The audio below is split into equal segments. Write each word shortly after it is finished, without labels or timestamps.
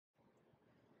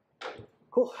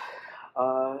Cool.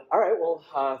 All right. Well,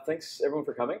 thanks everyone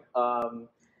for coming. My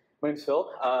name's Phil.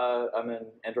 I'm an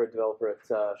Android developer at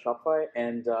Shopify,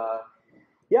 and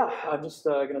yeah, I'm just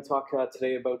going to talk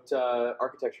today about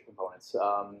architecture components.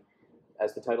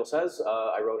 As the title says,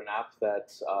 I wrote an app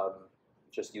that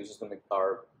just uses them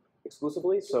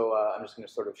exclusively. So I'm just going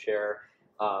to sort of share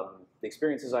the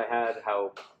experiences I had,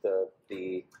 how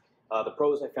the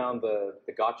pros I found, the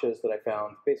gotchas that I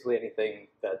found, basically anything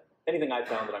I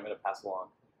found that I'm going to pass along.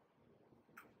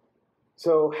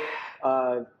 So,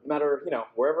 no matter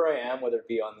wherever I am, whether it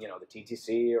be on the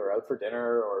TTC or out for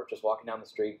dinner or just walking down the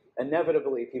street,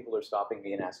 inevitably people are stopping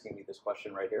me and asking me this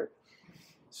question right here.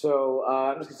 So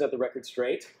I'm just going to set the record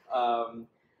straight.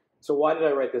 So why did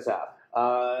I write this app?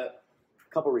 A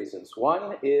couple reasons.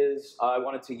 One is I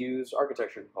wanted to use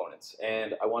architecture components,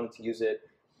 and I wanted to use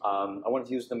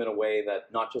them in a way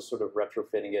that not just sort of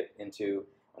retrofitting it into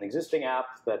an existing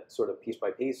app that sort of piece by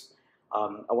piece.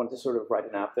 I wanted to sort of write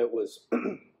an app that was,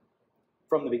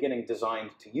 from the beginning,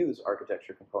 designed to use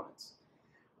architecture components.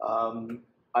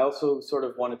 I also sort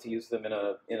of wanted to use them in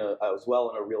a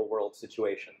real-world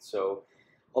situation. So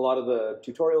a lot of the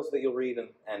tutorials that you'll read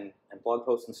and blog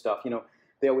posts and stuff,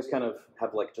 they always kind of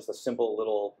have like just a simple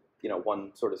little,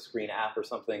 one sort of screen app or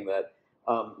something that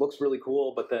looks really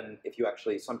cool. But then if you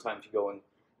actually, sometimes you go and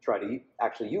try to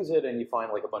actually use it, and you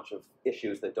find like a bunch of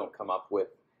issues that don't come up with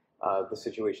the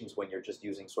situations when you're just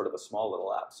using sort of a small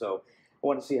little app. So I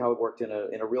wanted to see how it worked in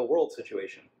a real world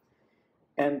situation.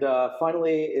 And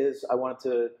finally is I wanted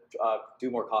to do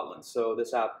more Kotlin. So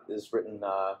this app is written,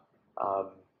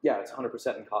 yeah, it's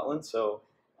 100% in Kotlin. So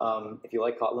if you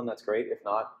like Kotlin, that's great. If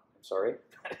not, I'm sorry.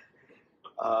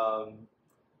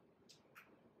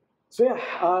 So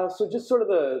yeah, so just sort of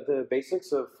the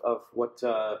basics of what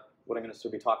I'm going to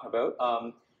sort of be talking about.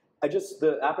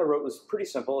 The app I wrote was pretty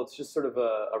simple. It's just sort of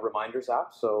a reminders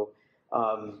app. So,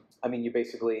 I mean, you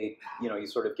basically, you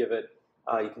sort of give it,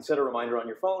 you can set a reminder on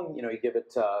your phone. You give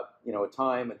it, a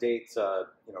time, a date, a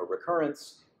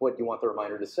recurrence, what you want the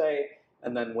reminder to say,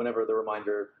 and then whenever the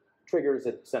reminder triggers,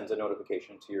 it sends a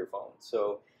notification to your phone.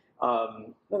 So,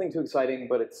 nothing too exciting,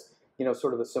 but it's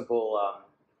sort of a simple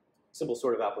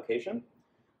sort of application.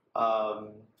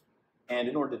 And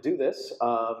in order to do this.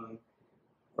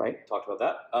 Right, talked about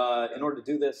that. In order to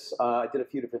do this, I did a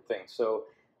few different things. So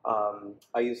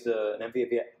I used an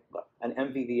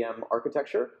MVVM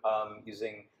architecture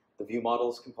using the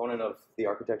ViewModels component of the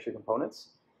architecture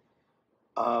components.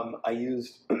 I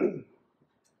used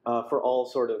for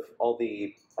all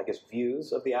the, I guess,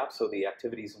 views of the app, so the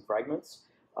activities and fragments,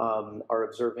 are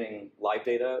observing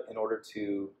LiveData in order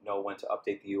to know when to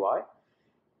update the UI.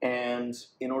 And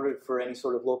in order for any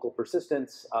sort of local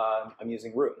persistence, I'm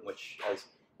using Room, which, as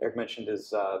Eric mentioned,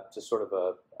 is just sort of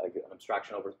an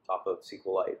abstraction over the top of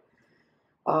SQLite.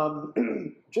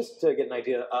 Just to get an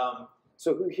idea,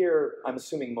 so who here, I'm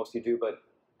assuming most of you do, but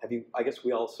I guess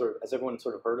we all has everyone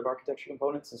sort of heard of architecture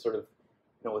components and sort of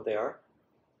know what they are?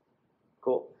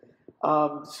 Cool.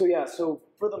 So yeah, so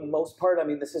for the most part, I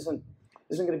mean, this isn't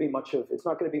going to be much of, it's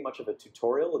not going to be much of a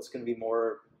tutorial. It's going to be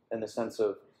more in the sense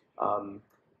of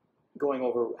going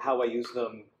over how I use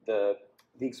them, the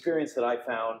experience that I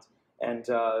found, and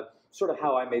sort of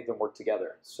how I made them work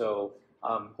together. So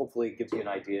hopefully it gives you an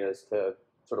idea as to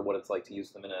sort of what it's like to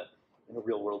use them in a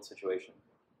real world situation.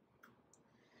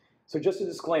 So just a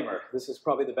disclaimer, this is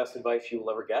probably the best advice you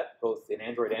will ever get, both in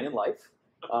Android and in life.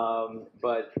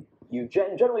 But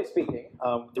generally speaking,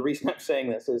 the reason I'm saying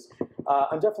this is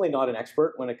I'm definitely not an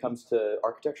expert when it comes to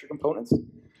architecture components.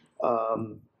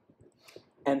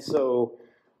 And so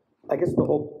I guess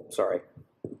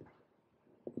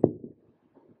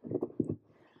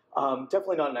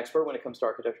definitely not an expert when it comes to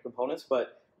architecture components,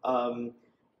 but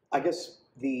I guess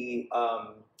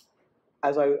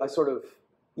as I sort of,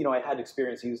 I had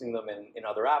experience using them in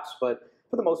other apps, but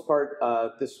for the most part,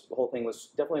 this whole thing was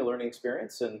definitely a learning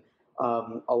experience, and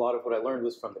a lot of what I learned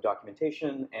was from the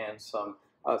documentation and some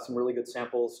really good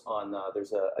samples on,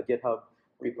 there's a GitHub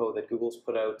repo that Google's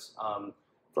put out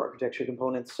for architecture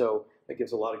components, so it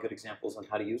gives a lot of good examples on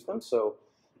how to use them. So,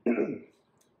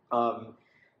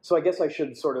 so I guess I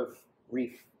should sort of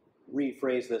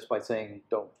rephrase this by saying,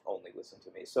 don't only listen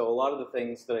to me. So a lot of the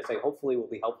things that I say hopefully will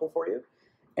be helpful for you,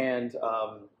 and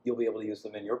you'll be able to use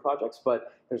them in your projects,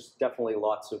 but there's definitely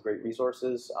lots of great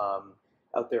resources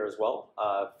out there as well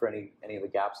for any of the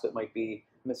gaps that might be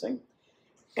missing.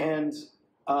 And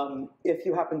if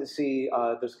you happen to see,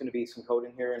 there's going to be some code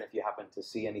in here, and if you happen to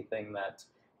see anything that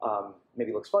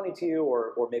maybe looks funny to you,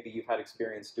 or maybe you've had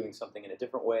experience doing something in a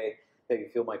different way that you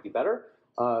feel might be better,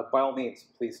 by all means,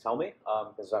 please tell me,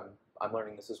 because I'm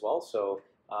learning this as well. So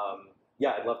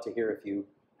yeah, I'd love to hear if you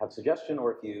have a suggestion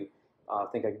or if you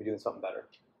think I could be doing something better.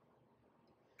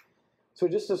 So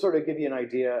just to sort of give you an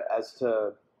idea as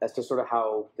to sort of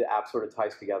how the app sort of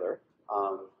ties together,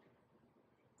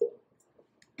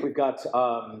 we've got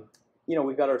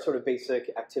we've got our sort of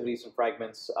basic activities and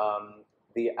fragments.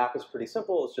 The app is pretty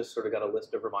simple. It's just sort of got a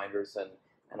list of reminders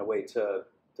and a way to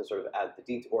sort of add the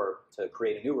detail or to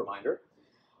create a new reminder.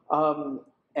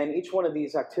 And each one of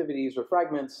these activities or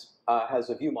fragments has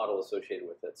a view model associated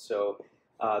with it. So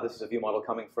this is a view model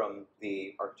coming from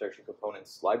the architecture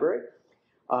components library.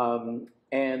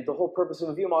 And the whole purpose of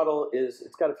a view model is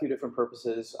it's got a few different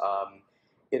purposes.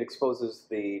 It exposes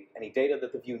any data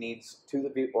that the view needs to the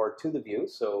view or to the view,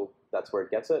 so that's where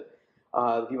it gets it.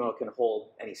 The view model can hold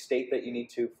any state that you need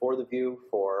to for the view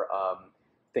for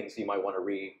things you might want to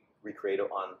recreate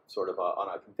on sort of on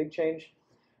a config change.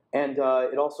 And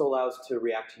it also allows to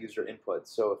react to user input.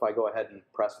 So if I go ahead and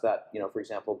press that, for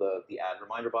example, the add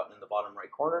reminder button in the bottom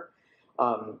right corner,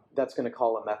 that's going to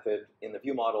call a method in the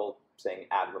view model saying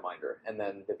add reminder. And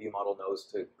then the view model knows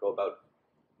to go about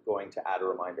going to add a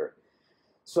reminder.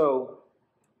 So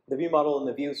the view model and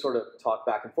the view sort of talk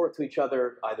back and forth to each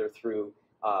other, either through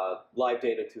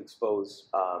LiveData to expose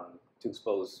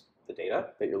the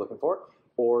data that you're looking for,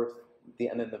 or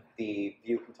then the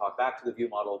view can talk back to the view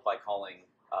model by calling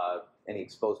any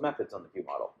exposed methods on the view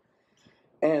model.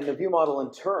 And the view model,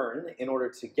 in turn, in order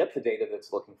to get the data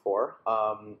that's looking for,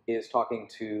 is talking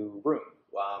to Room,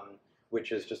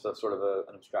 which is just a sort of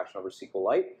an abstraction over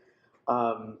SQLite.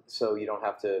 So you don't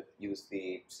have to use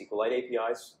the SQLite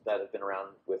APIs that have been around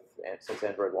since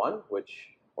Android 1,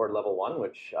 or level 1,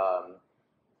 which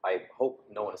I hope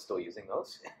no one is still using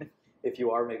those. If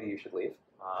you are, maybe you should leave.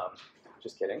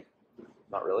 Just kidding.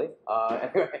 Not really.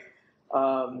 Anyway.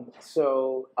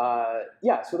 So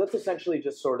that's essentially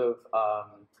just sort of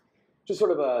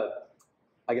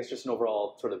I guess just an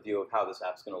overall sort of view of how this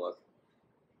app's going to look.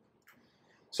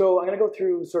 So I'm going to go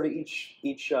through sort of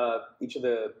each of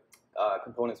the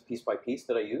components piece by piece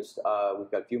that I used. We've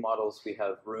got view models, we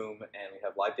have Room, and we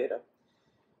have LiveData.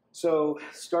 So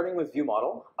starting with view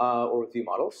model or with view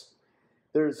models,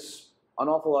 there's an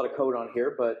awful lot of code on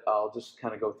here, but I'll just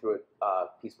kind of go through it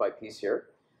piece by piece here.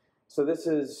 So this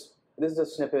is a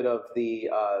snippet of the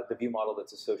view model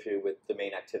that's associated with the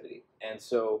main activity. And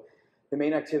so the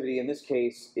main activity in this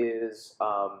case is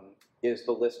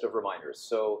the list of reminders.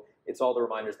 So it's all the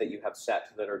reminders that you have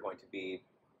set that are going to be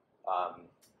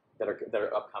that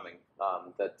are upcoming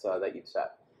that you've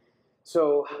set.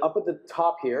 So up at the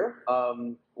top here,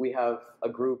 we have a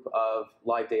group of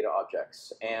LiveData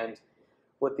objects, and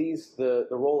what the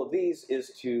role of these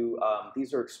is to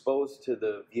these are exposed to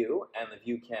the view, and the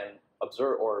view can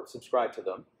observe or subscribe to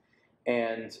them,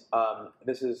 and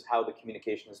this is how the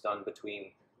communication is done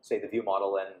between, say, the view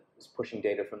model and is pushing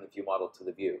data from the view model to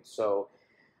the view. So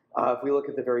if we look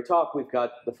at the very top, we've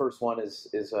got the first one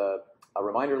is a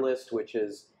reminder list, which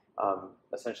is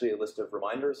essentially a list of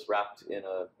reminders wrapped in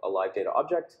a LiveData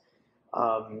object,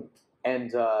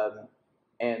 and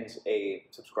a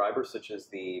subscriber, such as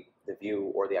the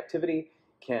view or the activity,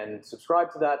 can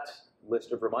subscribe to that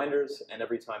list of reminders, and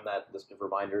every time that list of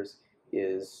reminders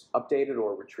is updated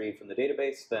or retrieved from the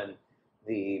database, then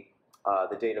the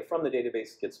data from the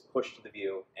database gets pushed to the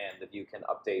view, and the view can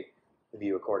update the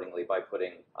view accordingly by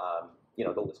putting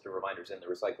the list of reminders in the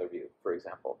recycler view, for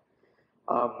example.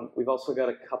 We've also got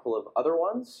a couple of other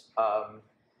ones,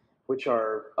 which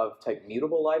are of type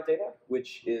mutable LiveData,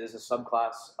 which is a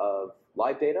subclass of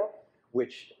LiveData,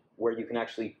 where you can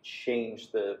actually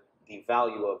change the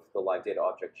value of the LiveData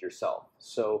object yourself.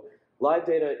 So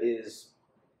LiveData is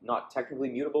not technically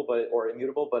mutable or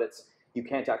immutable, but you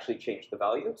can't actually change the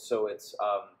value. So it's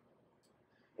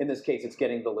in this case, it's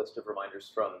getting the list of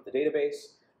reminders from the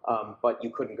database, but you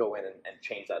couldn't go in and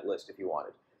change that list if you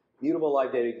wanted. Mutable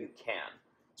LiveData, you can.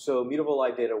 So mutable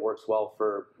LiveData works well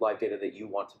for LiveData that you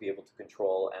want to be able to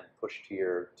control and push to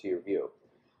your view.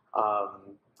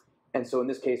 And so in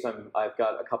this case, I've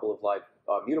got a couple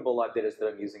of mutable LiveDatas that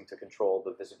I'm using to control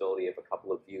the visibility of a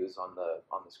couple of views on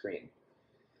the screen.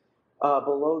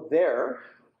 Below there,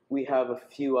 we have a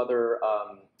few other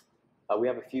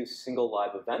single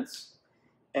live events.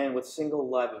 And what single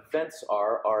live events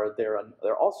are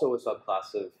they're also a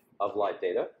subclass of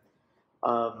LiveData.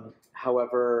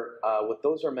 However, what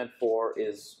those are meant for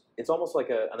is it's almost like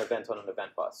an event on an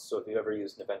event bus. So if you've ever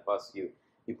used an event bus, you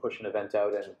push an event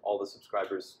out and all the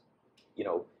subscribers,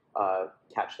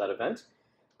 catch that event.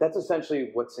 That's essentially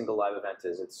what single live event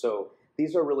is. So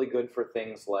these are really good for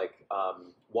things like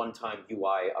one-time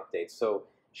UI updates. So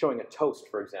showing a toast,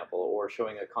 for example, or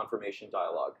showing a confirmation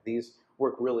dialog. These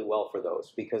work really well for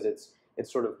those because it's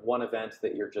It's sort of one event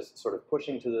that you're just sort of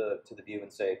pushing to the view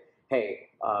and say, hey,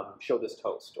 show this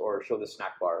toast or show this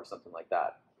snack bar or something like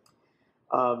that.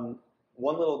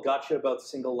 One little gotcha about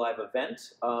single live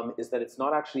event is that it's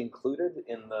not actually included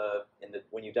in the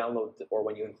when you download or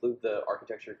when you include the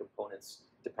architecture components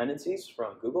dependencies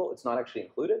from Google. It's not actually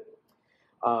included.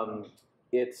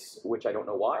 Which I don't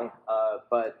know why,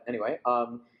 but anyway,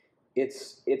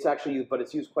 it's actually used, but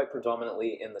it's used quite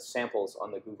predominantly in the samples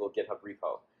on the Google GitHub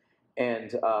repo.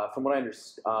 And from what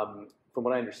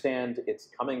I understand, it's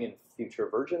coming in future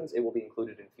versions. It will be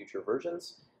included in future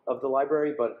versions of the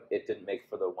library, but it didn't make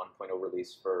for the 1.0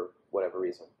 release for whatever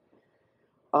reason.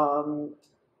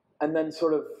 And then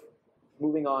sort of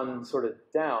moving on sort of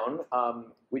down,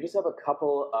 we just have a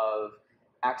couple of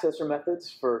accessor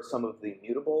methods for some of the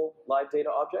mutable LiveData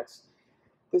objects.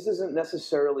 This isn't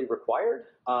necessarily required,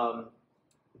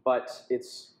 but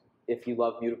it's, if you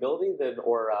love mutability, then,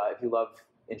 or if you love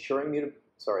ensuring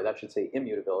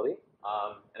immutability.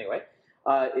 Anyway,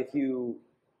 if you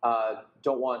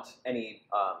don't want any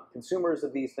consumers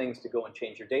of these things to go and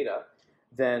change your data,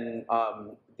 then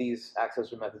these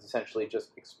accessor methods essentially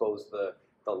just expose the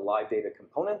LiveData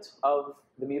component of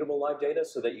the mutable LiveData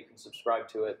so that you can subscribe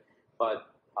to it, but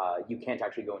you can't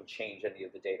actually go and change any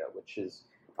of the data, which is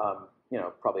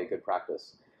probably a good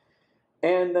practice.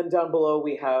 And then down below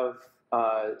we have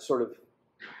sort of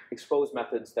exposed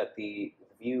methods that the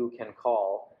view can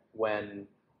call when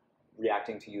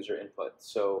reacting to user input.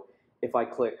 So if I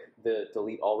click the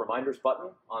delete all reminders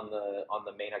button on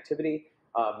the main activity,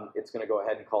 it's going to go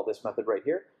ahead and call this method right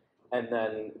here, and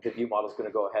then the view model is going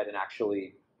to go ahead and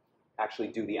actually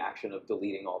do the action of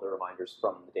deleting all the reminders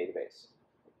from the database.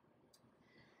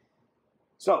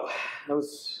 So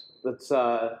that's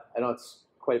I know it's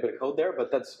quite a bit of code there,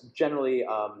 but that's generally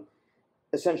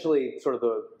essentially sort of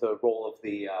the role of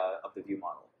the view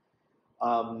model.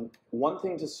 One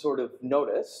thing to sort of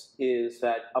notice is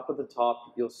that up at the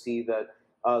top you'll see that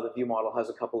the view model has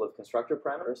a couple of constructor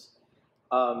parameters.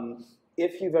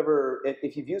 If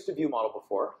you've used a view model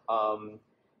before,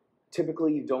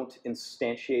 typically you don't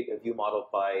instantiate a view model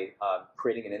by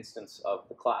creating an instance of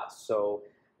the class. So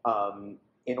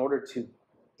in order to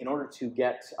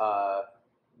get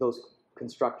those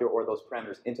constructor or those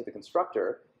parameters into the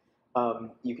constructor,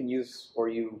 you can use or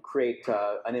you create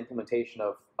an implementation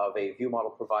of a view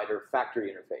model provider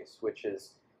factory interface, which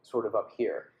is sort of up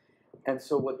here. And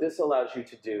so what this allows you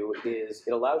to do is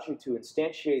it allows you to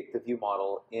instantiate the view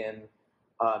model in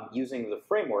using the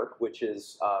framework, which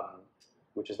is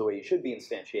the way you should be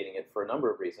instantiating it for a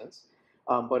number of reasons.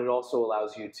 But it also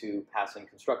allows you to pass in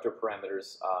constructor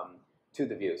parameters to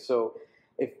the view. So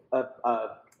if I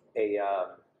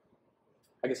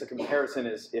guess a comparison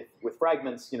is if with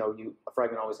fragments, a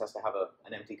fragment always has to have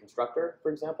an empty constructor,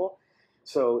 for example.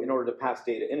 So in order to pass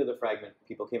data into the fragment,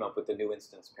 people came up with the new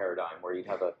instance paradigm, where you'd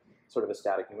have a sort of a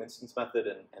static new instance method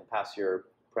and pass your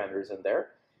parameters in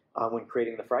there when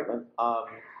creating the fragment.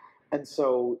 And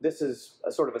so this is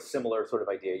a sort of a similar sort of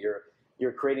idea.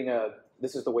 You're creating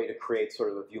this is the way to create sort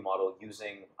of a view model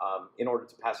using, in order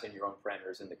to pass in your own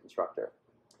parameters in the constructor.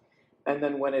 And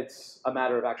then when it's a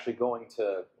matter of actually going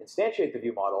to instantiate the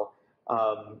view model,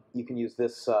 you can use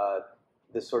this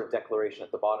sort of declaration at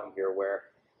the bottom here,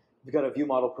 where you've got a view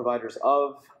model providers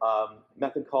of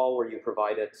method call where you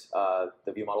provide it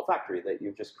the view model factory that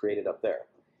you've just created up there.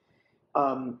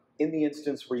 In the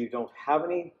instance where you don't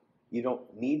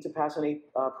need to pass any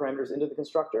parameters into the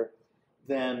constructor,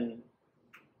 then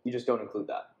you just don't include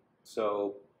that.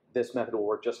 So this method will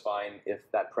work just fine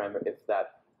if that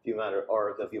view model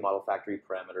or the view model factory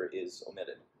parameter is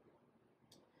omitted.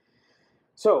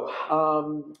 So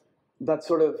that's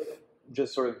sort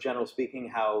of general speaking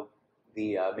how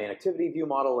the main activity view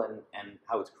model and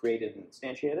how it's created and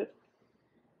instantiated.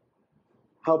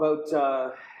 How about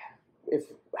what if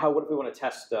we want to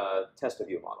test a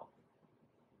view model?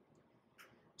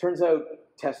 Turns out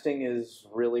testing is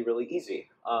really, really easy.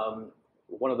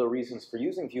 One of the reasons for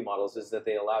using view models is that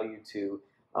they allow you to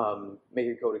make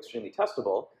your code extremely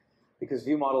testable, because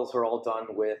view models are all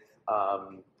done with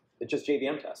just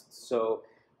JVM tests. So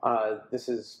this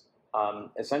is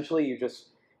essentially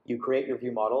you create your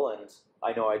view model, and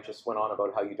I know I just went on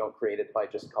about how you don't create it by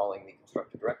just calling the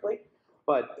constructor directly,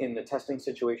 but in the testing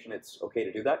situation it's okay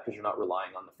to do that because you're not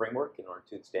relying on the framework in order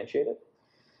to instantiate it.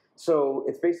 So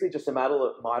it's basically just a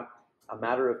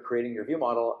matter of creating your view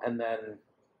model and then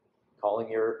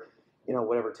calling your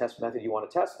whatever test method you want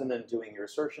to test, and then doing your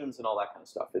assertions and all that kind of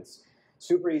stuff. It's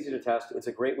super easy to test. It's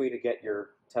a great way to get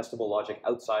your testable logic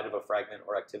outside of a fragment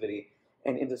or activity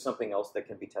and into something else that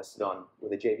can be tested on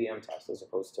with a JVM test as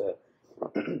opposed to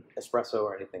Espresso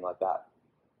or anything like that.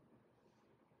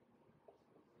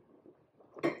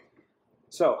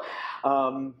 So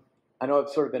I know I've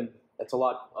sort of been, it's a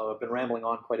lot, I've been rambling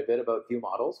on quite a bit about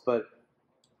ViewModels, but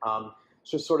it's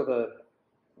just sort of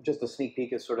just a sneak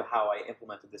peek as sort of how I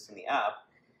implemented this in the app.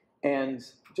 And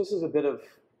just as a bit of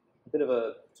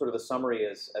a sort of a summary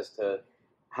as to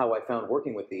how I found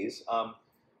working with these,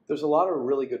 there's a lot of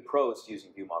really good pros to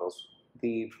using ViewModels.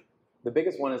 The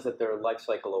biggest one is that they're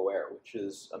lifecycle aware, which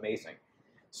is amazing.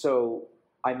 So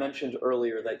I mentioned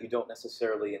earlier that you don't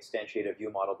necessarily instantiate a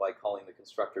ViewModel by calling the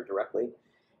constructor directly,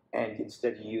 and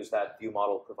instead you use that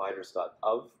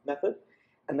ViewModelProviders.of method.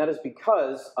 And that is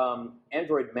because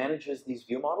Android manages these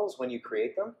ViewModels when you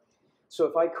create them. So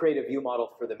if I create a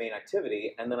ViewModel for the main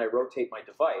activity and then I rotate my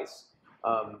device,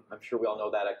 I'm sure we all know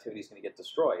that activity is going to get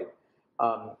destroyed.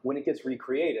 When it gets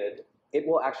recreated, it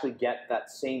will actually get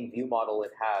that same ViewModel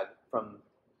it had from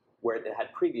where it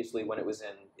had previously when it was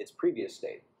in its previous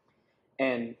state.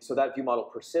 And so that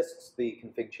ViewModel persists the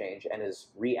config change and is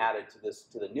re-added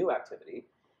to the new activity.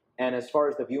 And as far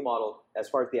as the ViewModel, as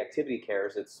far as the activity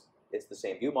cares, it's the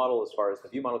same ViewModel. As far as the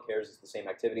ViewModel cares, it's the same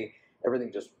activity.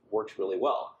 Everything just works really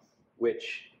well.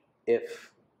 Which,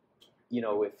 if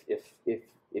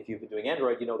you've been doing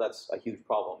Android, you know that's a huge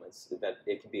problem. It's that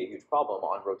it can be a huge problem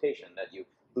on rotation, that you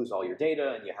lose all your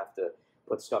data and you have to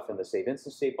put stuff in the save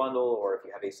instance state bundle, or if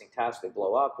you have async tasks, they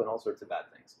blow up and all sorts of bad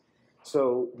things.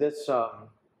 So this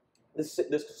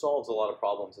solves a lot of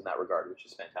problems in that regard, which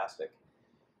is fantastic.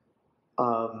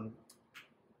 Well,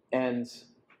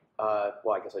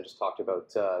 I guess I just talked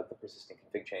about the persistent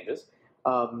config changes.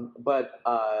 But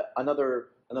another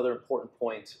important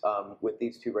point with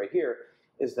these two right here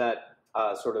is that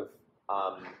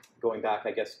going back,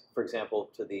 I guess, for example,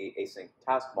 to the async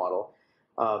task model,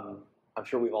 I'm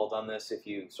sure we've all done this. If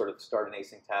you sort of start an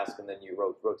async task and then you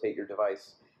rotate your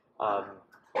device,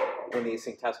 when the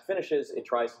async task finishes, it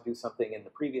tries to do something in the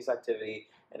previous activity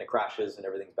and it crashes and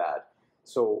everything's bad.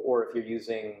 So, or if you're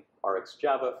using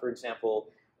RxJava, for example,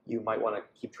 you might want to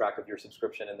keep track of your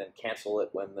subscription and then cancel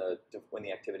it when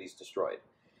the activity is destroyed.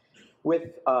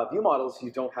 With ViewModels,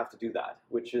 you don't have to do that,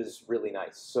 which is really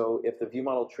nice. So if the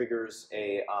ViewModel triggers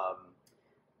a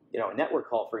a network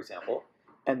call, for example,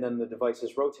 and then the device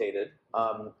is rotated,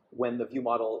 when the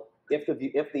ViewModel, if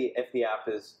the app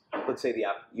is, let's say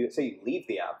you leave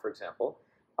the app, for example,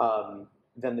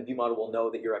 then the ViewModel will know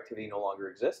that your activity no longer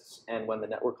exists, and when the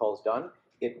network call is done,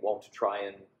 it won't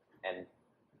try and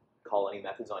call any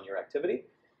methods on your activity,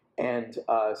 and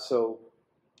so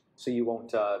you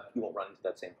won't run into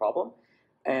that same problem.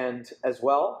 And as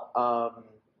well,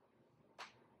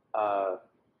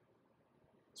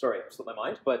 sorry, I slipped my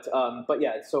mind, but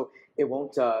yeah, so it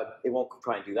won't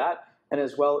try and do that. And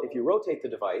as well, if you rotate the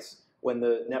device when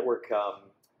the network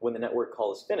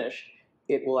call is finished,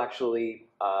 it will actually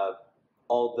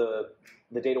all the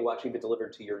data will actually be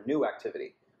delivered to your new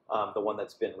activity, the one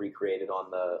that's been recreated on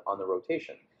the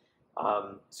rotation.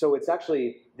 So it's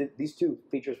actually, these two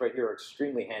features right here are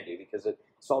extremely handy because it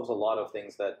solves a lot of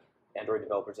things that Android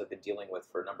developers have been dealing with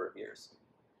for a number of years.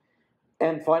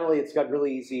 And finally, it's got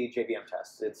really easy JVM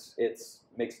tests. It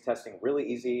makes testing really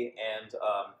easy and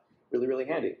really, really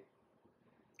handy.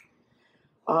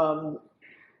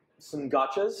 Some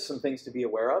gotchas, some things to be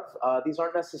aware of. These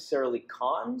aren't necessarily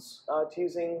cons to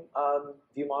using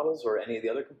ViewModels or any of the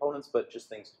other components, but just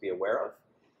things to be aware of.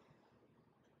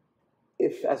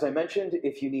 As I mentioned,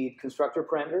 if you need constructor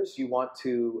parameters, you want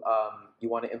to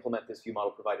implement this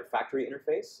ViewModel provider factory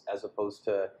interface as opposed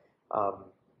to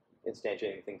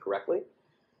instantiating anything correctly.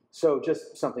 So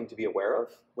just something to be aware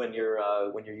of when you're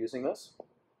using this.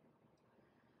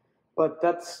 But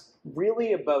that's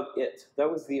really about it.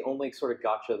 That was the only sort of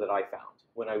gotcha that I found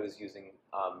when I was using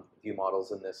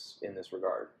ViewModels in this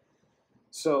regard.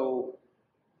 So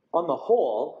on the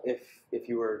whole, if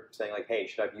you were saying like, hey,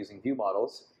 should I be using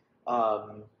ViewModels?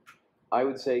 I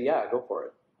would say, yeah, go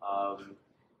for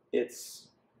it.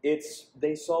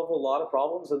 They solve a lot of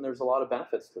problems and there's a lot of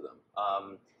benefits to them.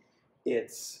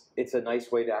 It's a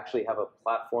nice way to actually have a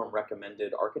platform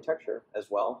recommended architecture as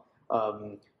well.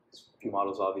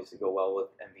 ViewModels obviously go well with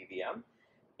MVVM.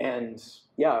 And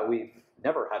yeah, we've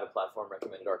never had a platform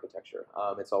recommended architecture.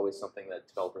 It's always something that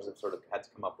developers have sort of had to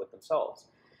come up with themselves.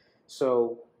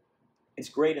 So it's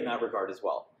great in that regard as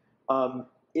well.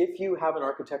 If you have an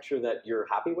architecture that you're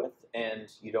happy with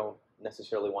and you don't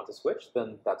necessarily want to switch,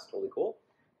 then that's totally cool.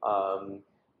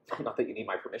 Not that you need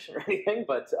my permission or anything,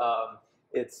 but I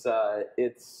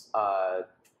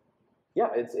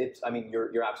mean,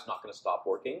 your app's not going to stop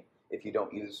working if you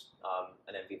don't use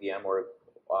an MVVM or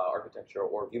architecture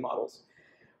or ViewModels.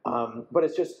 But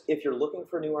it's just if you're looking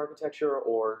for new architecture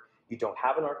or you don't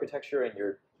have an architecture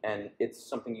and it's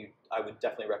something I would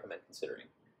definitely recommend considering.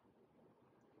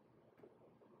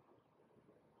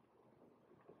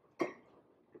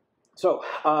 So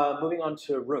moving on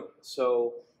to Room.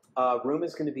 So Room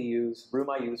is going to be used,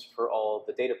 Room I use for all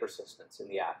the data persistence in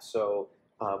the app. So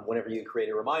whenever you create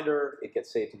a reminder, it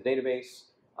gets saved to the database.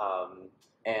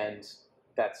 And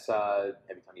that's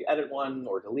every time you edit one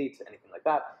or delete, anything like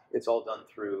that, it's all done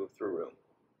through Room.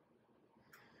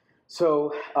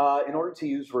 So in order to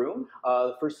use Room,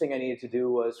 the first thing I needed to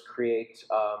do was create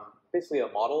basically a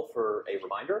model for a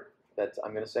reminder that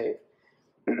I'm going to save.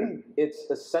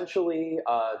 It's essentially,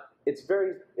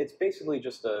 it's basically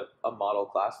just a model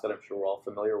class that I'm sure we're all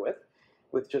familiar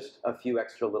with just a few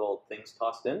extra little things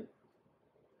tossed in.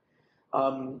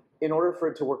 In order for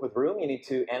it to work with Room, you need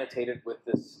to annotate it with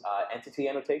this entity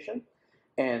annotation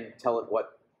and tell it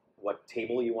what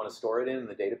table you want to store it in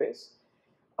the database.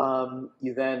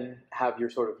 You then have your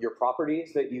your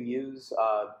properties that you use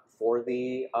for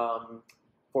the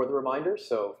reminder.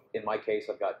 So in my case,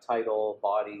 I've got title,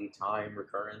 body, time,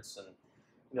 recurrence,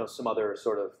 and some other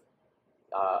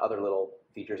other little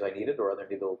features I needed or other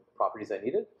little properties I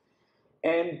needed.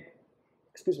 And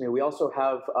excuse me, we also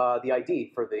have the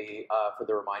ID for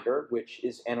the reminder, which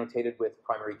is annotated with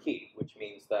primary key, which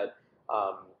means that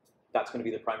that's going to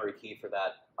be the primary key for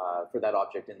that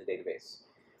object in the database.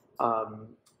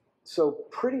 So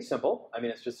pretty simple. I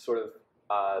mean, it's just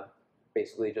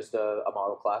basically just a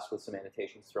model class with some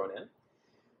annotations thrown in.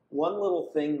 One little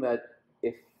thing that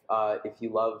if you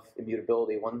love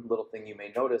immutability, one little thing you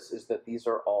may notice is that these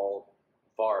are all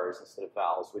vars instead of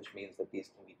vals, which means that these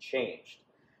can be changed.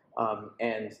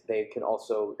 And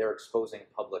they're exposing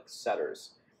public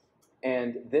setters.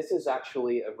 And this is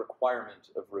actually a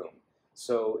requirement of Room.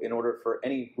 So in order for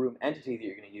any Room entity that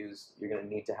you're going to use, you're going to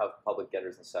need to have public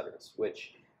getters and setters,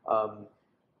 which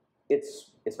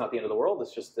it's not the end of the world.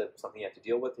 It's just something you have to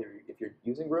deal with if you're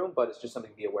using Room, but it's just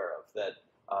something to be aware of that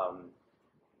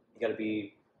you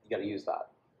got to use that.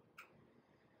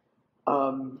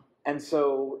 And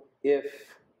so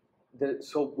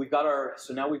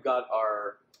now we've got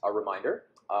our reminder,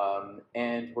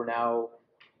 and we're now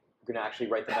going to actually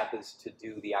write the methods to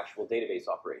do the actual database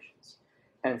operations.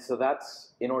 And so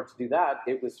in order to do that,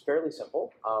 it was fairly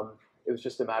simple. It was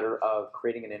just a matter of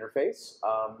creating an interface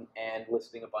and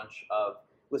listing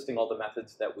all the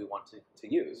methods that we want to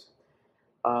use.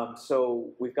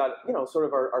 So we've got sort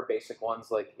of our basic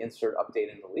ones like insert,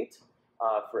 update, and delete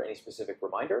for any specific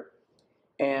reminder.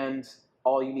 And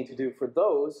all you need to do for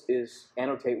those is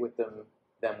annotate with them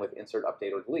with insert,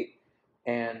 update, or delete.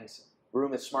 And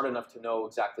Room is smart enough to know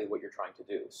exactly what you're trying to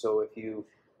do. So if you,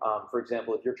 for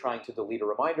example, if you're trying to delete a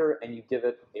reminder and you give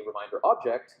it a reminder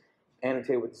object,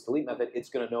 annotate with this delete method, it's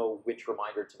going to know which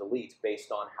reminder to delete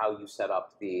based on how you set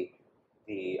up the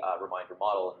reminder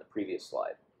model in the previous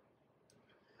slide.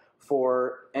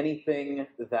 For anything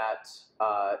that's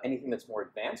more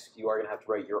advanced, you are going to have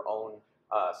to write your own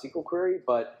SQL query,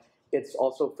 but it's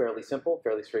also fairly simple,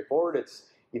 fairly straightforward.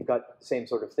 You've got the same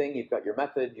sort of thing. You've got your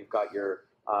method, you've got your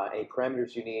any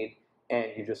parameters you need, and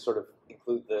you just sort of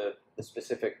include the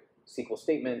specific SQL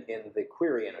statement in the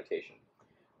query annotation.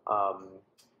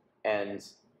 And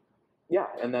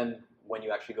then when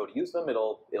you actually go to use them,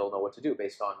 it'll know what to do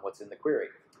based on what's in the query.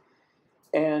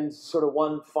 And sort of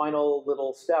one final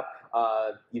little step,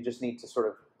 you just need to sort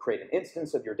of create an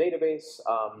instance of your database,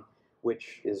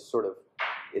 which is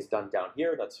done down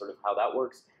here. That's sort of how that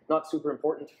works. Not super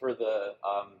important for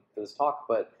this talk,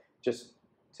 but just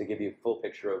to give you a full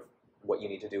picture of what you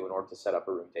need to do in order to set up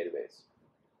a Room database.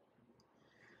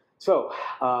 So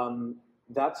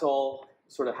that's all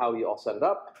sort of how you all set it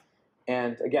up.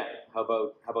 And again, how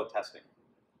about testing?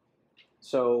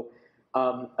 So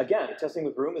again, testing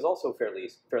with Room is also fairly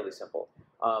simple.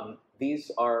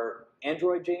 These are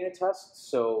Android JUnit tests,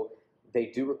 so they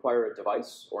do require a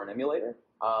device or an emulator,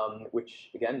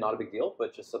 which again, not a big deal,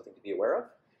 but just something to be aware of.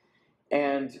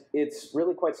 And it's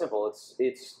really quite simple.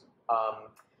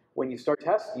 When you start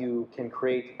test, you can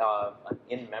create an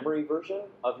in-memory version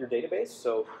of your database.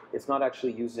 So it's not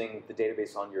actually using the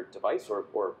database on your device or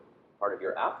part of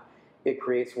your app. It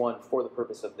creates one for the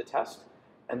purpose of the test.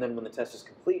 And then when the test is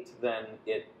complete, then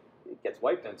it gets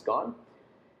wiped and it's gone.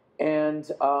 And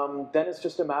then it's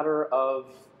just a matter of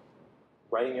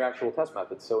writing your actual test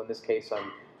methods. So in this case,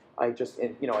 I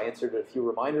inserted a few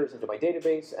reminders into my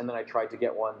database, and then I tried to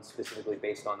get one specifically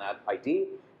based on that ID,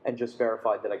 and just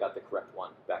verified that I got the correct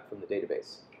one back from the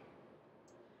database.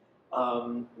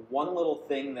 One little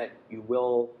thing that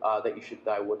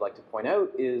I would like to point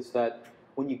out is that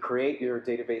when you create your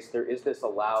database, there is this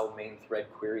allow main thread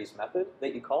queries method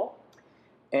that you call.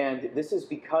 And this is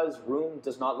because Room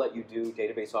does not let you do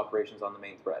database operations on the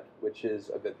main thread, which is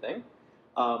a good thing.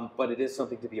 But it is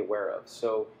something to be aware of.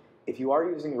 So if you are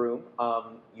using Room,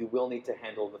 you will need to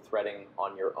handle the threading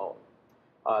on your own.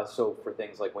 So for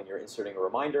things like when you're inserting a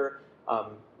reminder,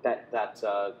 that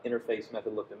interface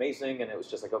method looked amazing, and it was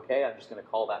just like, okay, I'm just going to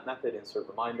call that method, insert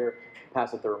reminder,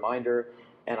 pass it the reminder,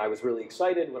 and I was really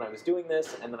excited when I was doing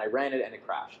this, and then I ran it and it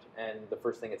crashed. And the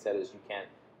first thing it said is, you can't,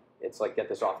 it's like, get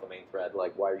this off the main thread,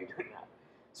 like, why are you doing that?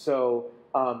 So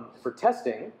for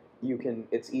testing,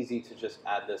 it's easy to just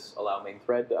add this allow main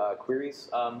thread queries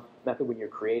method when you're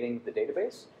creating the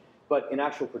database. But in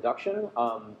actual production,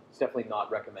 it's definitely not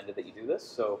recommended that you do this,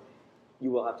 so you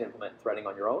will have to implement threading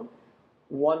on your own.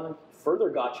 One further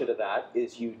gotcha to that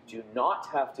is you do not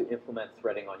have to implement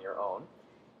threading on your own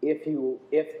if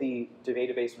the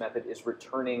database method is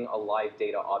returning a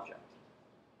LiveData object.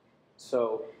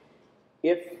 So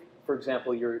if, for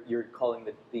example, you're calling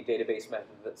the database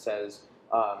method that says,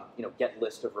 get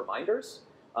list of reminders,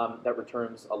 that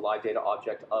returns a LiveData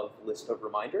object of list of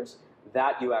reminders,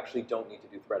 that you actually don't need to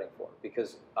do threading for,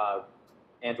 because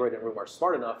Android and Room are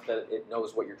smart enough that it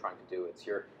knows what you're trying to do. It's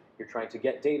you're trying to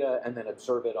get data and then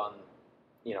observe it on,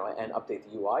 and update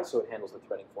the UI, so it handles the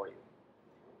threading for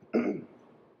you.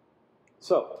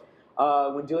 So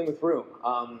when dealing with Room,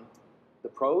 the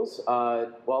pros,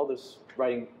 well, there's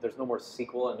no more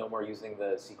SQL and no more using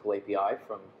the SQL API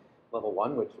from level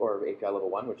 1, or API level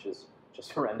 1, which is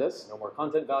just horrendous. No more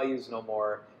content values, no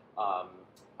more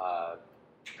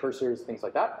cursors, things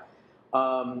like that.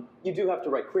 You do have to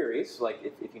write queries, like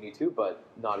if you need to, but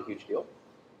not a huge deal.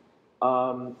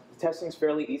 Testing's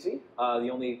fairly easy. The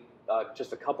only,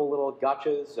 just a couple little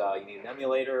gotchas. You need an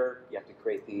emulator. You have to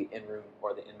create the in-room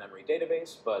or the in-memory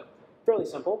database, but fairly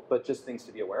simple, but just things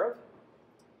to be aware of.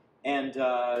 And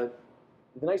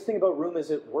the nice thing about Room is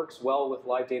it works well with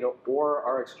LiveData or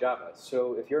RxJava.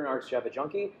 So if you're an RxJava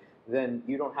junkie, then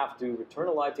you don't have to return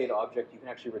a LiveData object. You can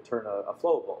actually return a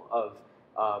flowable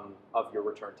of your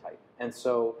return type. And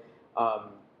so,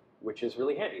 which is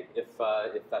really handy if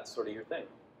that's sort of your thing.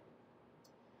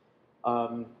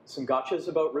 Some gotchas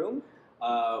about Room.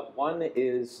 One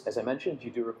is, as I mentioned,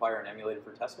 you do require an emulator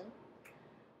for testing.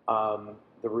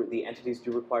 The entities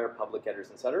do require public getters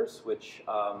and setters, which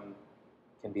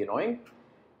can be annoying.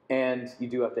 And you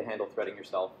do have to handle threading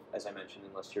yourself, as I mentioned,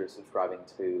 unless you're subscribing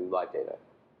to LiveData.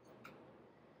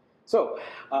 So,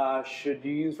 should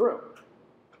you use Room?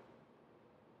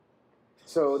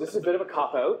 So this is a bit of a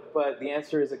cop-out, but the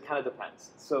answer is it kind of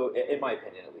depends. So, in my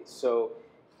opinion, at least. So,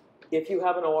 if you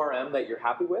have an ORM that you're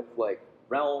happy with, like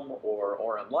Realm or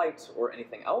ORM Lite or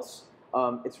anything else,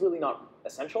 it's really not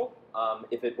essential.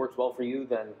 If it works well for you,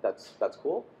 then that's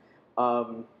cool.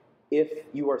 If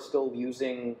you are still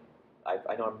using,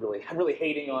 I know I'm really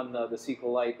hating on the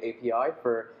SQLite API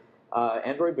for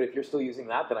Android, but if you're still using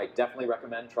that, then I definitely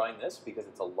recommend trying this because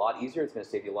it's a lot easier. It's going to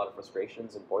save you a lot of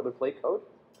frustrations and boilerplate code.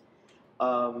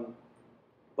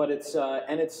 But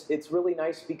it's really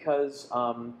nice because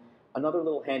another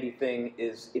little handy thing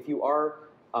is if you are,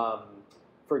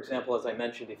 for example, as I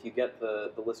mentioned, if you get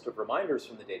the list of reminders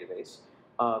from the database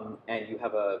and you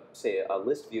have say a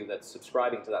list view that's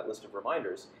subscribing to that list of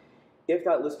reminders, if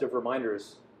that list of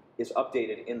reminders is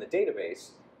updated in the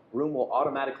database, Room will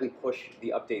automatically push the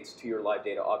updates to your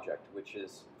LiveData object, which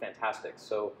is fantastic.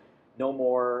 So no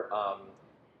more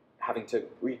having to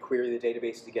re-query the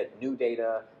database to get new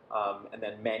data and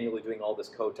then manually doing all this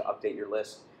code to update your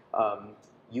list.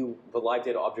 The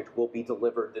LiveData object will be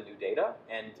delivered the new data,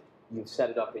 and you've set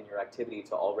it up in your activity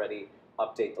to already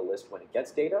update the list when it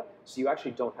gets data, so you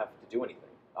actually don't have to do anything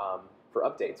for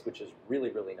updates, which is really,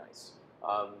 really nice.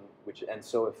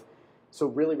 So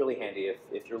really, really handy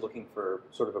if you're looking for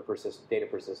sort of a data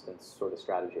persistence sort of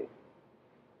strategy.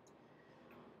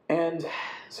 And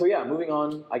so yeah, moving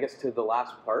on, I guess, to the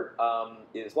last part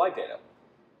is LiveData.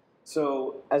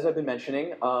 So as I've been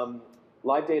mentioning,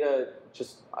 LiveData,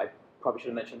 I probably should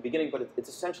have mentioned in the beginning, but it's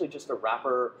essentially just a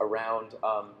wrapper around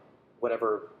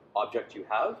whatever object you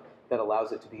have that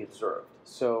allows it to be observed.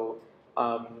 So,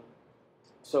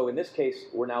 so in this case,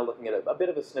 we're now looking at a bit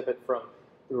of a snippet from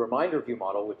the reminder view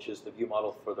model, which is the view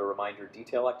model for the reminder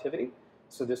detail activity.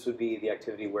 So this would be the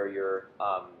activity where you're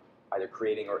either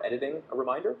creating or editing a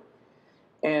reminder.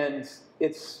 And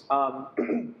it's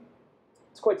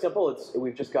it's quite simple.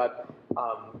 We've just got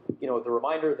the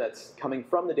reminder that's coming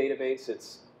from the database.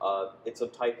 It's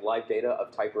of type LiveData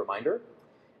of type reminder.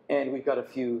 And we've got a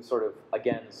few sort of,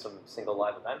 again, some single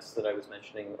live events that I was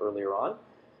mentioning earlier on.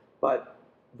 But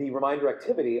the reminder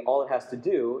activity, all it has to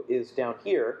do is down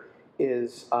here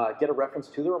is get a reference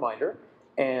to the reminder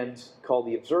and call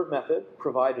the observe method,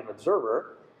 provide an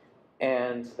observer,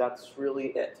 and that's really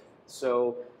it.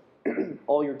 So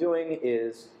all you're doing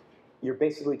is you're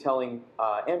basically telling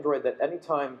Android that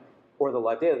anytime, or the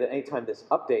LiveData, that anytime this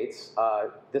updates,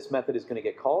 this method is going to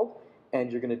get called,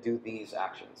 and you're going to do these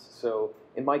actions. So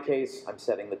in my case, I'm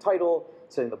setting the title,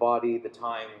 setting the body, the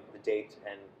time, the date,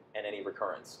 and any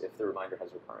recurrence if the reminder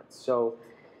has recurrence. So,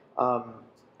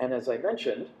 and as I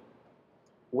mentioned,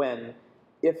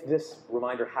 if this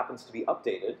reminder happens to be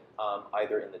updated,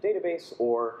 either in the database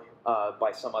or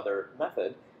by some other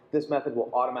method, this method will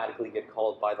automatically get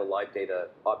called by the LiveData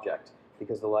object,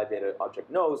 because the LiveData object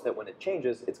knows that when it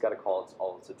changes, it's got to call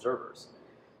all its observers.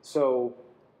 So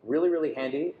really, really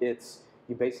handy.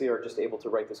 You basically are just able to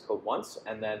write this code once,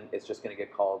 and then it's just going to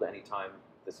get called anytime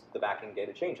the backing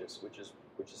data changes, which is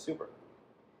super.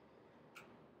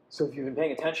 So if you've been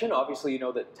paying attention, obviously you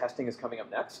know that testing is coming up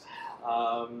next.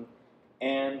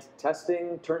 And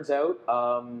testing, turns out,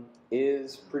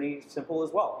 is pretty simple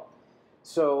as well.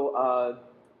 So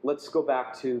let's go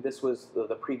back to, this was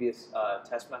the previous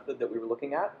test method that we were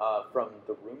looking at from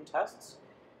the room tests,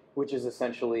 which is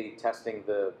essentially testing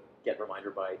the get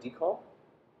reminder by ID call.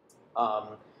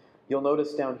 You'll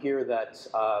notice down here that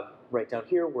right down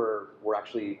here we're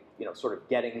actually sort of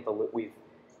getting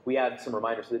we add some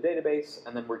reminders to the database,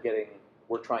 and then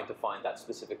we're trying to find that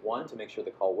specific one to make sure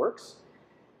the call works.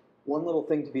 One little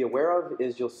thing to be aware of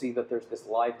is you'll see that there's this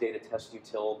LiveData test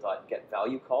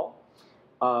util.getValue call.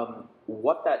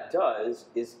 What that does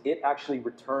is it actually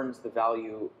returns the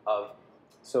value of,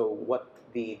 so what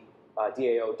the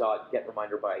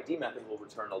DAO.getReminderById method will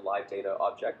return a LiveData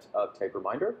object of type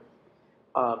reminder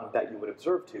that you would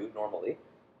observe to normally.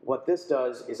 What this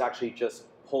does is actually just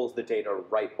pulls the data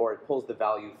or it pulls the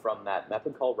value from that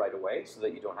method call right away, so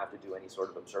that you don't have to do any sort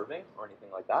of observing or anything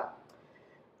like that.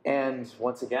 And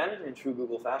once again, in true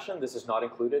Google fashion, this is not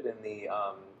included in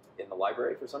the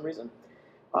library for some reason.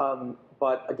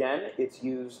 But again, it's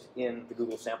used in the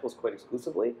Google samples quite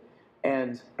exclusively.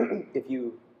 And if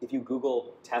you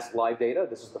Google test LiveData,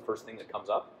 this is the first thing that comes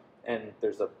up. And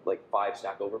there's like 5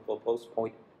 Stack Overflow posts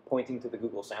pointing to the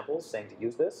Google samples saying to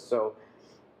use this. So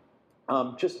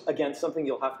just again, something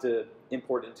you'll have to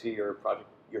import into your project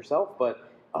yourself, but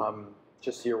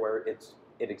just so you're aware it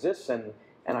exists, and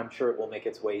I'm sure it will make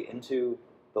its way into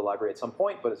the library at some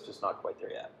point, but it's just not quite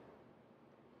there yet.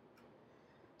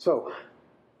 So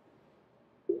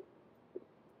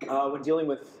when dealing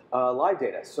with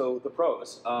LiveData, so the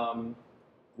pros,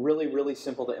 really, really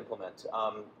simple to implement.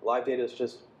 LiveData is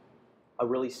just a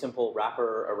really simple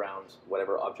wrapper around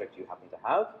whatever object you happen to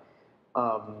have,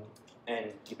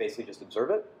 and you basically just observe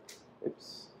it.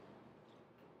 Oops.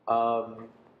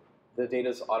 The data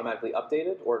is automatically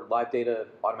updated, or LiveData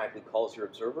automatically calls your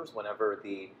observers whenever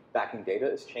the backing data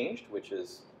is changed, which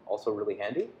is also really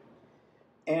handy.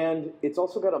 And it's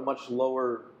also got a much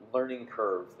lower learning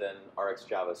curve than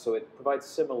RxJava, so it provides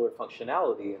similar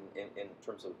functionality in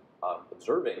terms of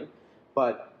observing,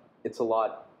 but it's a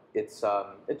lot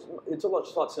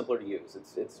simpler to use.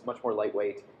 It's much more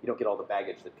lightweight. You don't get all the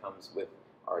baggage that comes with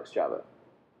RxJava.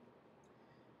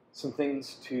 Some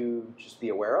things to just be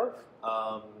aware of.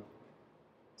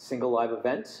 Single live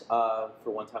event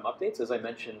for one-time updates. As I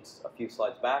mentioned a few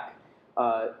slides back,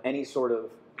 any sort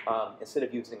of, instead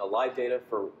of using a LiveData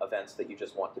for events that you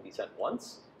just want to be sent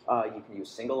once, you can use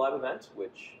single live event,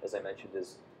 which, as I mentioned,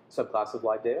 is subclass of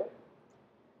LiveData.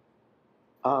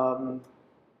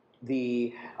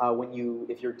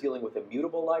 If you're dealing with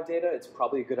immutable LiveData, it's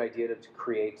probably a good idea to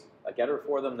create a getter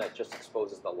for them that just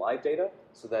exposes the LiveData,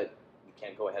 so that you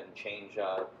can't go ahead and change,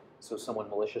 so someone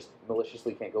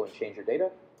maliciously can't go and change your data.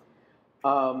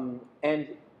 And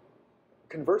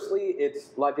conversely,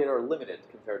 LiveData are limited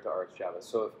compared to RxJava.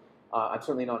 So if, I'm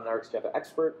certainly not an RxJava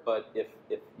expert, but if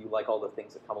you like all the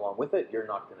things that come along with it, you're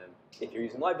not going to, if you're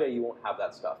using LiveData, you won't have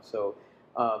that stuff. So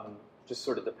just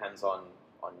sort of depends on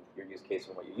your use case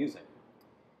and what you're using.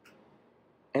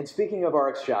 And speaking of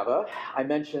RxJava, I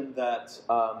mentioned that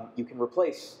you can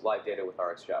replace LiveData with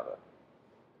RxJava.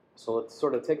 So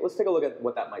let's take a look at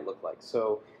what that might look like.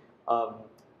 So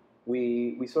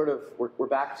we're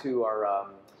back to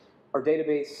our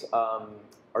database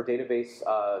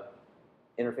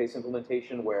interface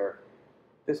implementation, where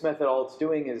this method, all it's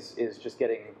doing is just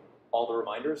getting all the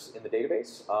reminders in the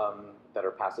database that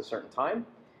are past a certain time,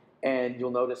 and you'll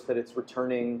notice that it's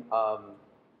returning a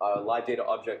LiveData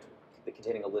object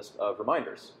containing a list of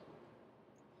reminders.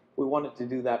 We wanted to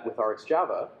do that with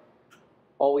RxJava.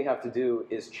 All we have to do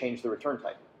is change the return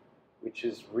type, which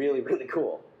is really, really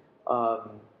cool.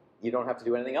 You don't have to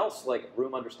do anything else. Like,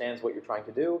 Room understands what you're trying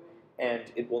to do, and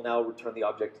it will now return the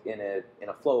object in a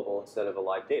flowable instead of a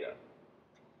LiveData.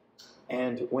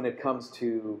 And when it comes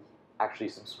to actually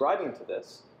subscribing to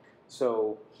this,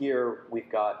 so here we've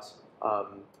got,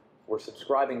 we're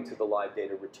subscribing to the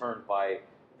LiveData returned by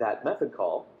that method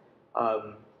call.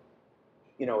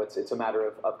 It's a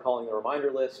matter of calling the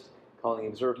reminder list, calling the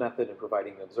observe method and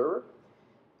providing an observer.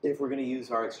 If we're going to use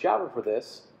RxJava for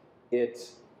this,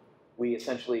 we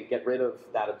essentially get rid of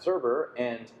that observer,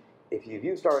 and if you've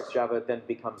used RxJava, it then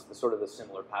becomes the sort of the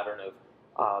similar pattern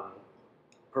of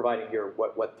providing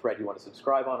what thread you want to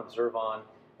subscribe on, observe on,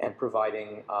 and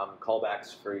providing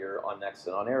callbacks for your onNext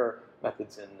and onError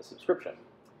methods in the subscription.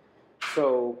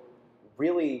 So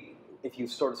really, if you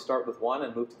sort of start with one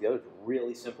and move to the other, it's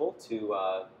really simple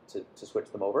to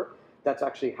switch them over. That's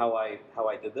actually how I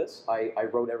did this. I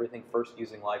wrote everything first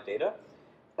using LiveData,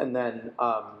 and then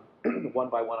one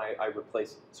by one I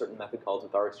replaced certain method calls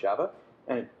with RxJava,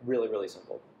 and it's really, really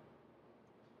simple.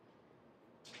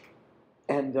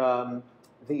 And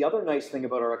the other nice thing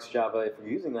about RxJava, if you're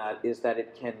using that, is that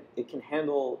it can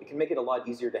make it a lot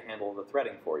easier to handle the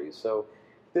threading for you. So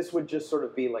this would just sort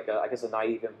of be like I guess a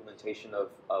naive implementation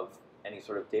of any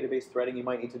sort of database threading you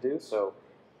might need to do. So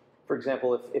for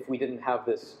example, if we didn't have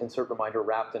this insert reminder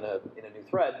wrapped in a new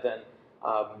thread, then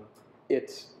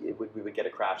we would get a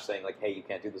crash saying like, hey, you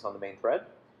can't do this on the main thread.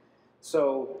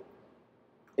 So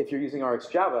if you're using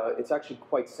RxJava, it's actually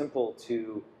quite simple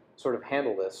to sort of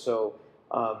handle this. So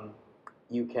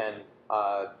you can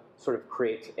sort of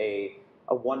create a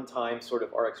one-time sort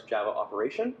of RxJava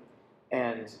operation,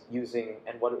 and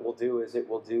what it will do is it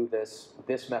will do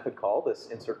this method call, this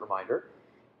insert reminder,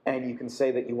 and you can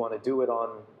say that you want to do it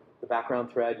on the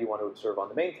background thread, you want to observe on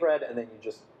the main thread, and then you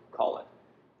just call it.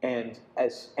 And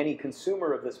as any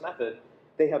consumer of this method,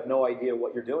 they have no idea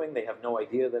what you're doing. They have no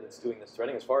idea that it's doing this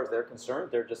threading. As far as they're concerned,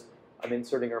 they're just, I'm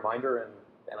inserting a reminder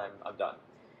and I'm done.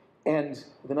 And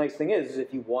the nice thing is,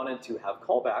 if you wanted to have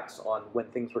callbacks on when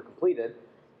things were completed,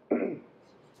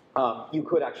 you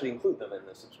could actually include them in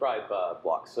the subscribe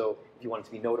block. So if you wanted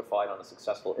to be notified on a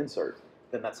successful insert,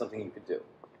 then that's something you could do.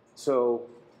 So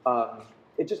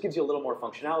it just gives you a little more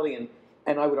functionality,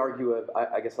 and I would argue,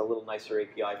 I guess, a little nicer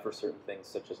API for certain things,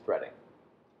 such as threading.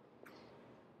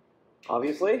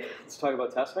 Obviously, let's talk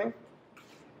about testing.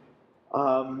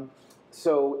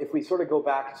 So if we sort of go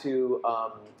back to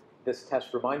this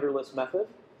test reminder list method,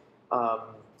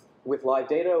 with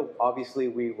LiveData, obviously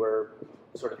we were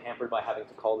sort of hampered by having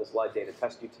to call this LiveData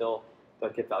test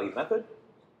util.getValue method.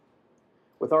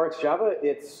 With RxJava,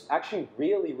 it's actually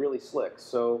really, really slick.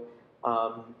 So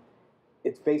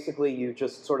it's basically you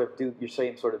just sort of do your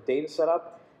same sort of data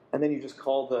setup, and then you just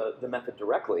call the method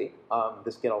directly,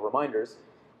 this getAllReminders,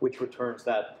 which returns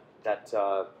the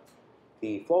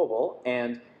flowable,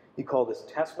 and you call this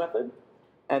test method,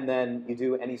 and then you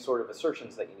do any sort of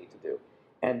assertions that you need to do.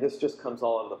 And this just comes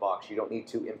all out of the box. You don't need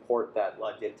to import that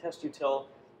LiveData test util.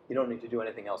 You don't need to do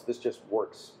anything else. This just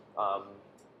works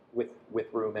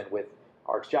with Room and with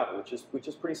RxJava, which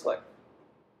is pretty slick.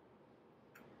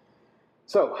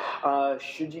 So,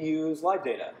 should you use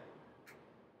LiveData?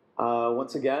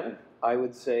 Once again, I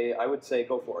would say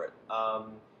go for it.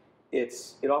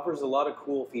 It offers a lot of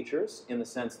cool features in the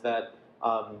sense that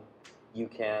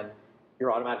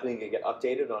you're automatically going to get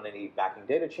updated on any backing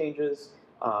data changes,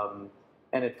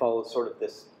 and it follows sort of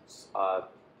this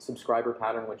subscriber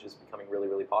pattern, which is becoming really,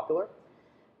 really popular.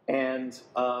 And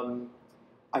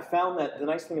I found that the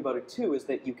nice thing about it too is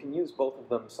that you can use both of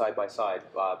them side by side.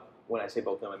 When I say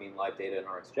both of them, I mean LiveData and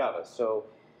RxJava. So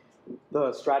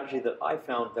the strategy that I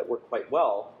found that worked quite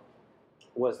well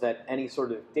was that any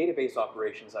sort of database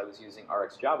operations I was using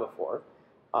RxJava for,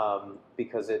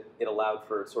 because it allowed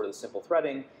for sort of the simple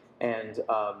threading and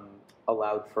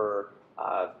allowed for,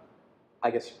 I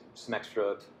guess, some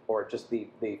extra, or just the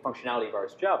functionality of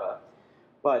RxJava.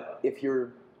 But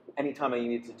anytime I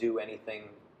needed to do anything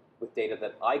with data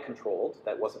that I controlled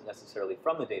that wasn't necessarily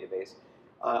from the database,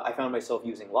 I found myself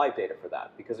using LiveData for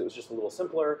that because it was just a little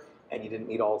simpler and you didn't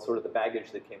need all sort of the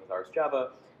baggage that came with RxJava,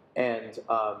 and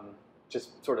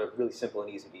just sort of really simple and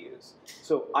easy to use.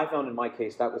 So I found in my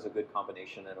case that was a good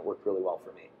combination and it worked really well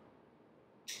for me.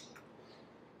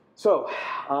 So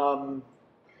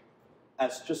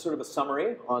as just sort of a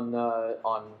summary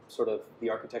on sort of the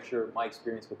architecture, my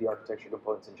experience with the architecture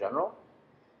components in general,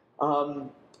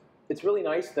 it's really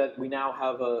nice that we now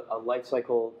have a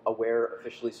lifecycle aware,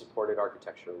 officially supported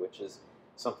architecture, which is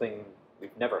something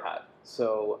we've never had.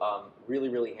 So really,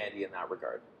 really handy in that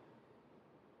regard.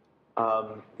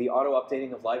 The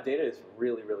auto-updating of LiveData is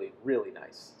really, really, really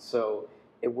nice. So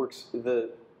it works.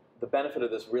 The benefit of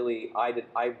this really, I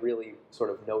really sort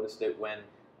of noticed it when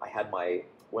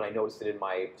I noticed it in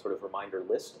my sort of reminder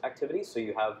list activity. So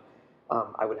you have,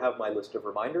 I would have my list of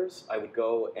reminders. I would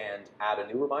go and add a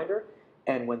new reminder.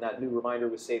 And when that new reminder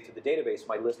was saved to the database,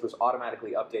 my list was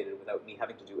automatically updated without me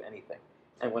having to do anything.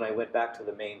 And when I went back to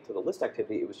the list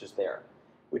activity, it was just there,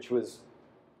 which was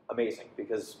amazing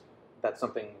because that's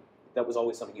something that was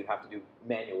always something you'd have to do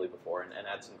manually before and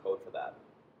add some code for that.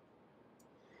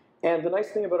 And the nice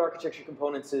thing about architecture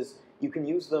components is you can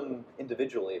use them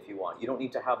individually if you want. You don't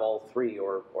need to have all three,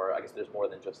 or I guess there's more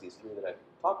than just these three that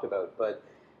I've talked about, but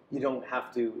you don't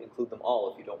have to include them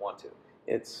all if you don't want to.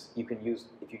 You can use,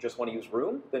 if you just want to use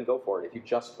room, then go for it. If you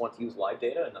just want to use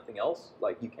LiveData and nothing else,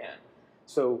 like, you can.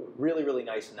 So really, really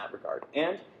nice in that regard.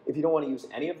 And if you don't want to use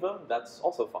any of them, that's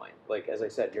also fine. Like, as I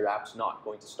said, your app's not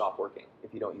going to stop working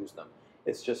if you don't use them.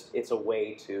 It's a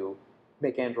way to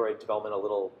make Android development a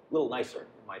little nicer,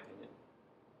 in my opinion.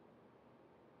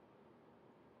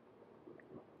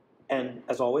 And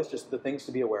as always, just the things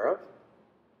to be aware of.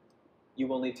 You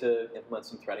will need to implement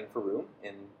some threading for room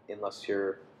unless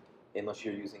you're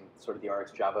using sort of the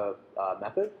RxJava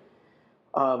method.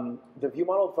 The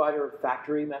ViewModel provider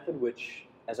factory method, which,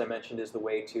 as I mentioned, is the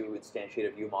way to instantiate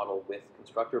a view model with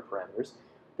constructor parameters.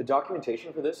 The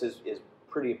documentation for this is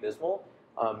pretty abysmal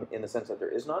in the sense that there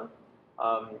is none,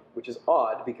 which is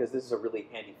odd because this is a really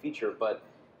handy feature, but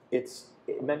it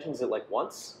mentions it like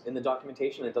once in the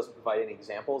documentation and it doesn't provide any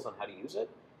examples on how to use it.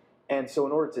 And so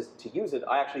in order to use it,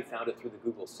 I actually found it through the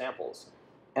Google samples.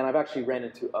 And I've actually ran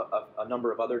into a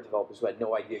number of other developers who had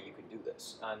no idea you could do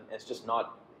this. And it's just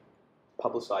not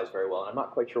publicized very well. And I'm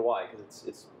not quite sure why, because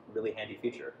it's a really handy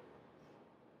feature.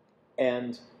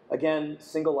 And again,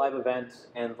 single live event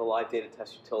and the LiveData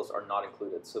test utils are not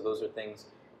included. So those are things,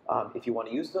 if you want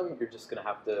to use them, you're just going to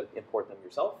have to import them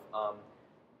yourself.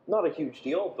 Not a huge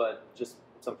deal, but just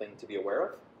something to be aware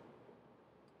of.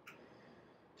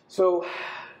 So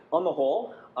on the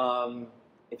whole,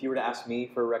 if you were to ask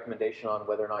me for a recommendation on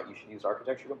whether or not you should use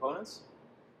architecture components,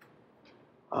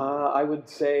 I would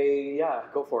say, yeah,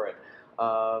 go for it.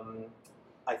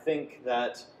 I think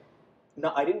that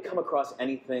I didn't come across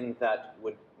anything that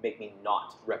would make me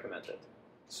not recommend it.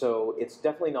 So it's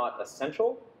definitely not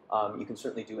essential. You can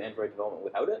certainly do Android development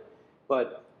without it,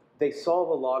 but they solve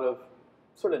a lot of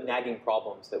sort of nagging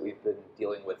problems that we've been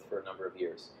dealing with for a number of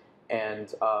years,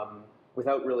 and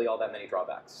without really all that many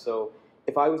drawbacks. So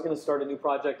if I was going to start a new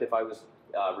project, if I was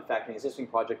refactoring an existing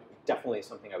project, definitely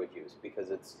something I would use,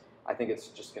 because I think it's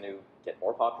just going to get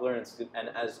more popular, and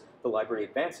as the library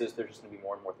advances, there's just going to be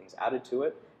more and more things added to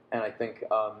it, and I think,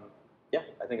 yeah,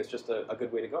 I think it's just a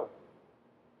good way to go.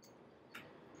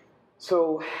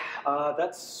 So that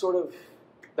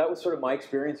was sort of my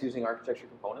experience using architecture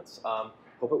components.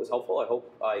 Hope it was helpful. I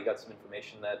hope you got some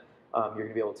information that you're going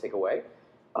to be able to take away.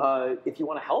 If you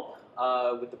want to help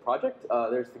with the project,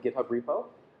 there's the GitHub repo.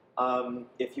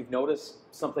 If you've noticed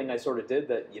something I sort of did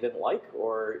that you didn't like,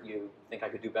 or you think I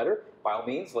could do better, by all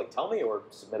means, tell me or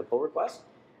submit a pull request.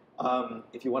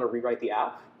 If you want to rewrite the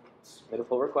app, submit a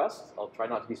pull request. I'll try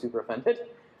not to be super offended,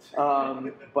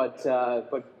 but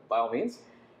by all means.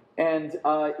 And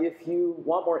if you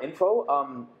want more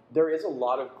info, there is a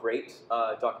lot of great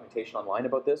documentation online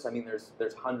about this. I mean,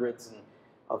 there's hundreds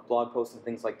of blog posts and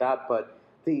things like that, but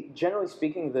generally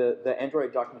speaking, the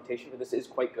Android documentation for this is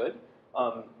quite good.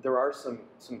 There are some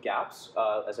gaps,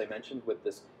 as I mentioned, with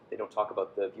this. They don't talk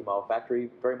about the ViewModel factory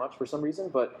very much for some reason,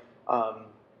 but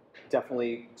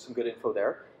definitely some good info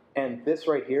there. And this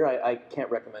right here, I can't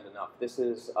recommend enough. This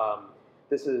is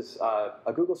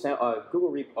a Google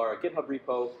repo or a GitHub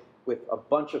repo with a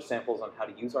bunch of samples on how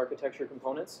to use architecture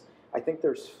components. I think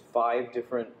there's 5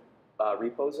 different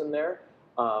repos in there.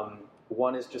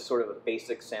 One is just sort of a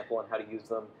basic sample on how to use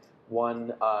them.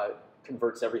 One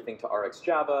converts everything to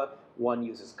RxJava. One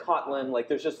uses Kotlin.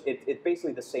 It's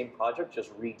basically the same project,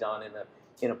 just redone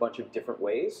in a bunch of different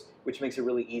ways, which makes it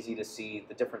really easy to see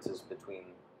the differences between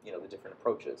the different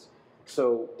approaches.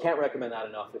 So can't recommend that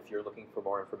enough if you're looking for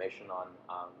more information on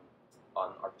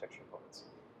architecture components.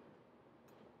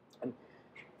 And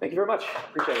thank you very much.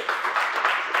 Appreciate it.